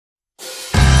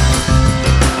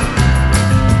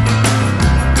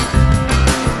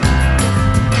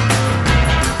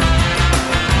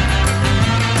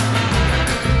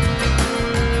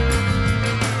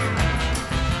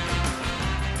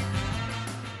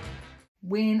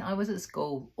when I was at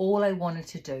school, all I wanted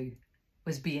to do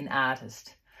was be an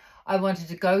artist. I wanted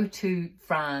to go to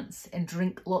France and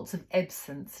drink lots of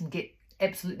absinthe and get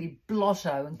absolutely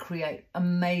blotto and create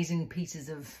amazing pieces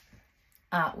of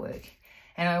artwork.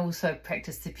 And I also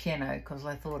practiced the piano because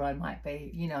I thought I might be,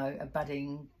 you know, a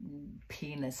budding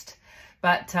pianist.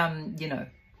 But, you know,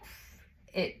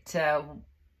 it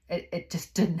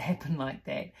just didn't happen like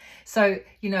that. So,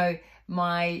 you know,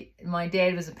 my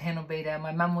dad was a panel beater,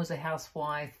 my mum was a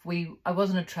housewife, I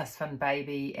wasn't a trust fund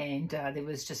baby, and there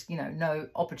was just, you know, no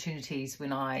opportunities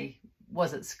when I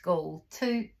was at school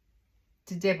to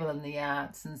dabble in the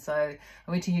arts. And so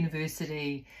I went to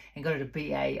university and got a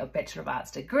BA, a Bachelor of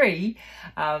Arts degree,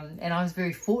 and I was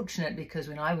very fortunate because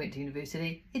when I went to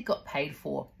university it got paid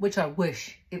for, which I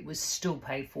wish it was still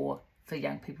paid for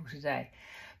young people today.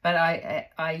 But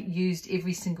I used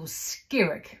every single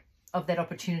skerrick of that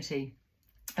opportunity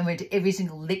and went to every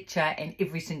single lecture and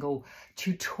every single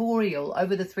tutorial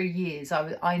over the 3 years.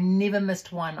 I never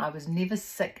missed one. I was never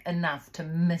sick enough to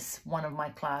miss one of my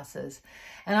classes.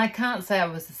 And I can't say I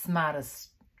was the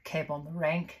smartest cab on the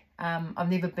rank. I've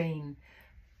never been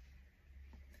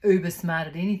uber smart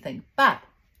at anything, but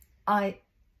I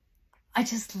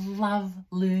just love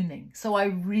learning. So I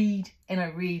read, and I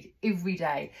read every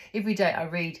day. Every day I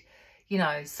read, you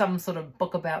know, some sort of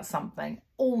book about something,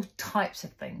 all types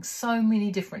of things, so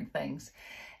many different things.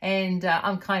 And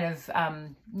I'm kind of,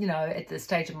 you know, at the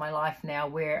stage of my life now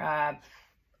where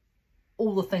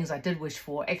all the things I did wish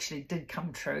for actually did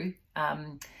come true.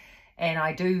 And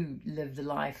I do live the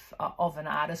life of an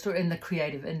artist, or in the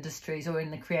creative industries, or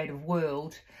in the creative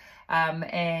world.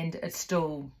 And it's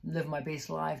still live my best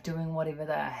life doing whatever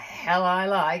the hell I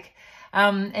like.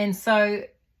 And so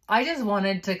I just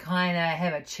wanted to kind of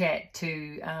have a chat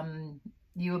to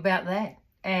you about that,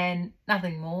 and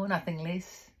nothing more, nothing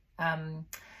less.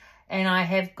 And I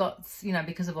have got, you know,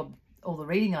 because of all the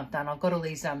reading I've done, I've got all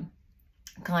these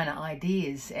kind of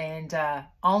ideas, and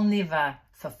I'll never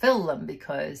fulfill them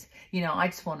because, you know, I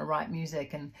just want to write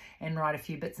music and write a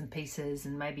few bits and pieces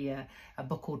and maybe a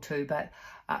book or two. But,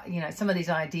 you know, some of these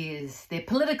ideas, they're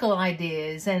political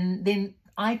ideas, and then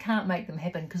I can't make them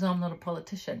happen because I'm not a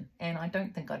politician, and I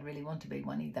don't think I'd really want to be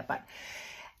one either. But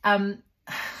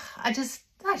I just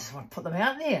want to put them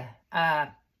out there.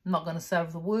 I'm not going to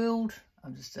save the world.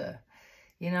 I'm just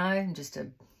I'm just a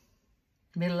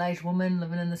middle-aged woman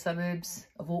living in the suburbs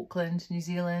of Auckland, New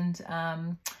Zealand.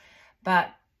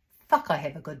 But fuck, I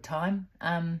have a good time.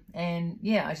 And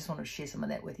yeah, I just want to share some of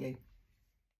that with you.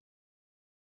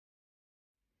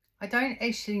 I don't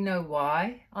actually know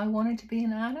why I wanted to be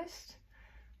an artist.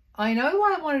 I know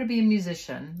why I wanted to be a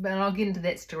musician, but I'll get into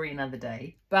that story another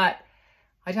day. But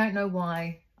I don't know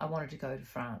why I wanted to go to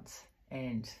France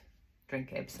and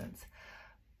drink absinthe.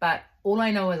 But all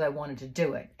I know is I wanted to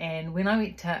do it. And when I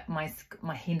went to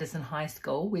my Henderson High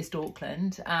School, West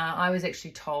Auckland, I was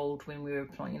actually told when we were,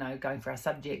 you know, going for our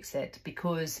subjects that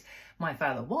because my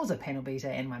father was a panel beater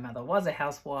and my mother was a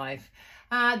housewife,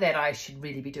 that I should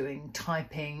really be doing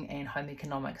typing and home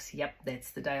economics. Yep, that's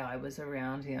the day I was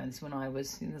around. You know, this when I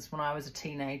was a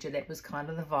teenager. That was kind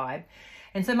of the vibe.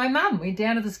 And so my mum went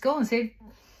down to the school and said,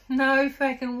 "No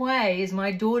fucking way is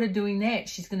my daughter doing that.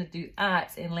 She's going to do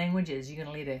arts and languages. You're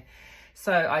going to let her."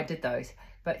 So I did those.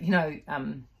 But, you know,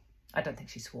 I don't think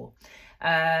she swore.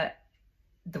 The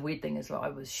weird thing is, like, I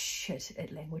was shit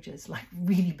at languages, like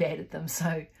really bad at them.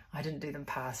 So I didn't do them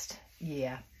past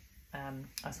year. I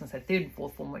was going to say 3rd and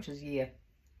 4th form, which is year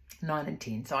 9 and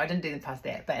 10. So I didn't do them past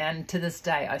that. And to this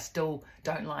day, I still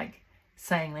don't like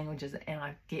saying languages, and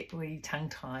I get really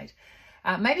tongue-tied.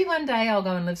 Maybe one day I'll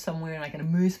go and live somewhere and I can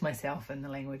immerse myself in the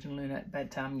language and learn it.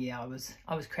 But yeah, I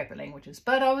was crap at languages,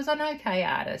 but I was an okay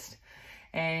artist,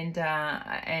 and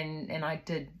I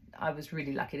was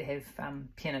really lucky to have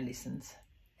piano lessons,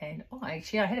 and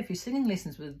actually I had a few singing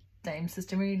lessons with Dame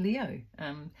Sister Mary Leo,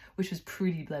 which was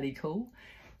pretty bloody cool.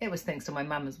 That was thanks to my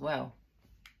mum as well.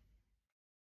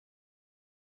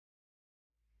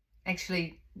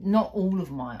 Actually, not all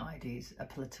of my ideas are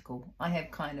political. I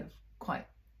have kind of quite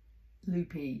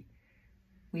loopy,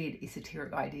 weird,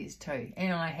 esoteric ideas too,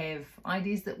 and I have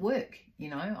ideas that work. You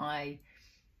know, I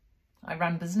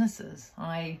run businesses.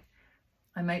 I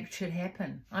make shit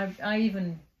happen. I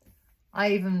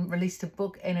even released a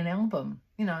book and an album.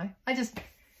 You know, I just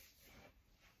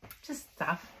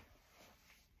stuff.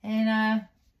 And I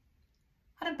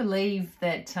don't believe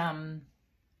that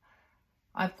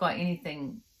I've got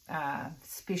anything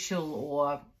special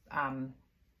or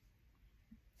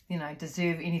you know,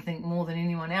 deserve anything more than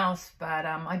anyone else. But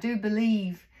I do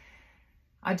believe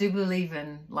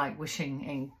in like wishing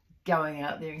and going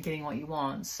out there and getting what you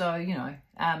want. So, you know,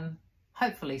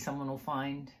 hopefully someone will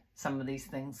find some of these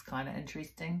things kind of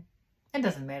interesting. It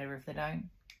doesn't matter if they don't.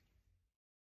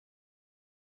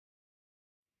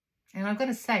 And I've got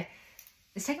to say,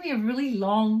 it's taken me a really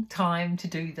long time to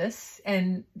do this.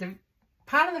 And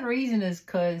part of the reason is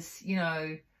because, you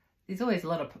know, there's always a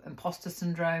lot of imposter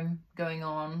syndrome going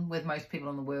on with most people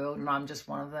in the world. And I'm just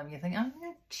one of them. You think, oh,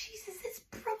 Jesus, it's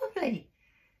probably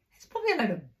a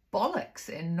load of bollocks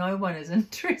and no one is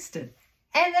interested.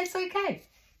 And that's okay.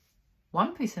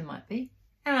 One person might be.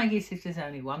 And I guess if there's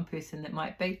only one person that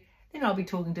might be, then I'll be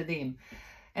talking to them.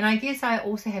 And I guess I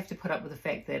also have to put up with the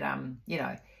fact that, you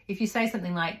know, if you say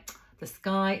something like, the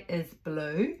sky is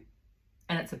blue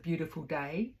and it's a beautiful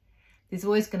day, there's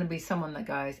always going to be someone that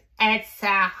goes, it's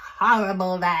a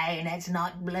horrible day and it's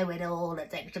not blue at all.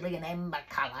 It's actually an amber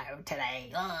colour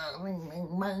today. Oh, moon,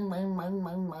 moon, moon, moon,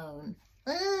 moon, moon.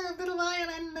 Oh, little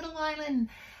violin, little violin.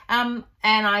 And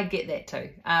I get that too.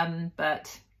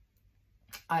 But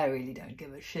I really don't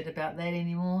give a shit about that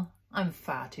anymore. I'm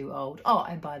far too old. Oh,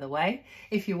 and by the way,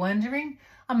 if you're wondering,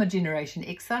 I'm a Generation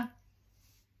Xer.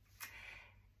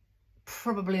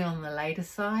 Probably on the later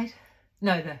side.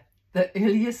 No, the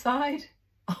earlier side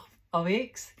of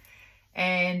X.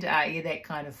 And yeah,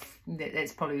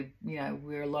 that's probably, you know,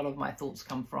 where a lot of my thoughts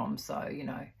come from. So, you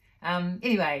know,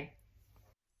 anyway,